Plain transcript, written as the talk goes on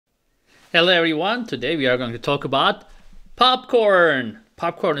Hello everyone, today we are going to talk about popcorn.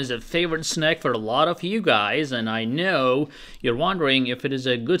 Popcorn is a favorite snack for a lot of you guys, and I know you're wondering if it is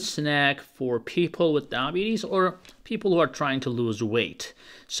a good snack for people with diabetes or people who are trying to lose weight.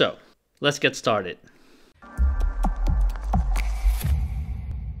 So, let's get started.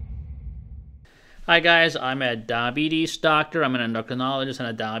 Hi guys, I'm a diabetes doctor, I'm an endocrinologist and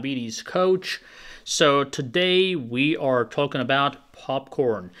a diabetes coach. So today we are talking about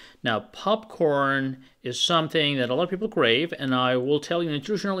popcorn. Now popcorn is something that a lot of people crave, and I will tell you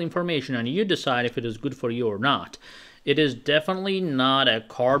nutritional information and you decide if it is good for you or not. It is definitely not a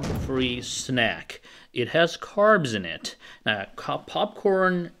carb-free snack. It has carbs in it. Now,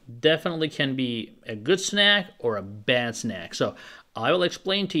 popcorn definitely can be a good snack or a bad snack. So I will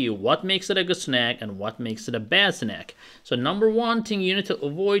explain to you what makes it a good snack and what makes it a bad snack. So number one thing you need to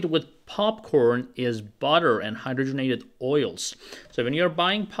avoid with popcorn is butter and hydrogenated oils. So when you're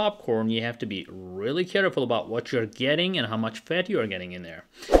buying popcorn, you have to be really careful about what you're getting and how much fat you are getting in there.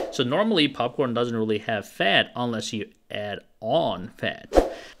 So normally popcorn doesn't really have fat unless you add on fat.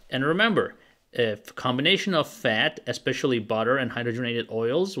 And remember, a combination of fat, especially butter and hydrogenated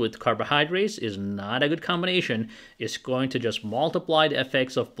oils with carbohydrates, is not a good combination. It's going to just multiply the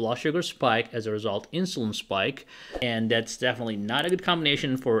effects of blood sugar spike, as a result insulin spike, and that's definitely not a good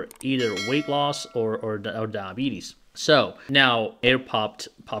combination for either weight loss or diabetes. So now air-popped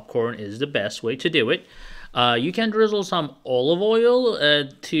popcorn is the best way to do it. You can drizzle some olive oil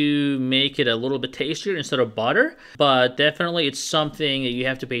to make it a little bit tastier instead of butter, but definitely it's something that you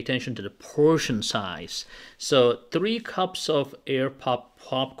have to pay attention to the portion size. So 3 cups of air-popped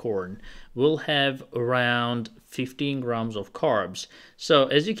popcorn will have around 15 grams of carbs. So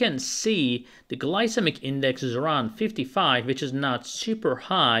as you can see, the glycemic index is around 55, which is not super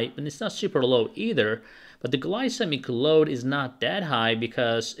high, and it's not super low either. But the glycemic load is not that high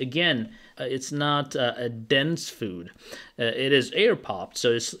because, again, it's not a dense food. It is air-popped,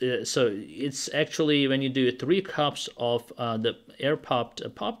 so it's actually, when you do 3 cups of the air-popped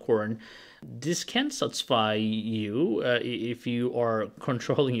popcorn, this can satisfy you if you are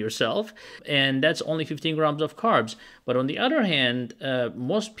controlling yourself, and that's only 15 grams of carbs. But on the other hand,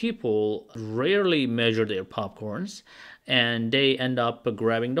 most people rarely measure their popcorns, and they end up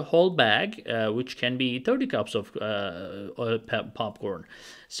grabbing the whole bag, which can be 30 cups of popcorn.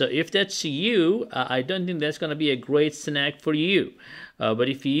 So if that's you, I don't think that's going to be a great snack for you. But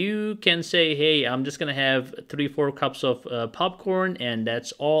if you can say, hey, I'm just going to have 3-4 cups of popcorn and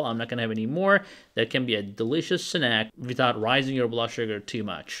that's all, I'm not going to have any more, that can be a delicious snack without rising your blood sugar too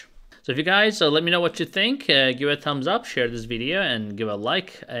much. So if you guys, let me know what you think. Give a thumbs up, share this video, and give a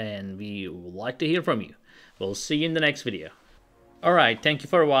like, and we would like to hear from you. We'll see you in the next video. Alright, thank you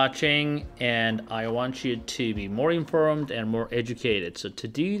for watching, and I want you to be more informed and more educated. So to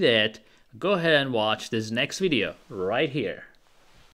do that, go ahead and watch this next video right here.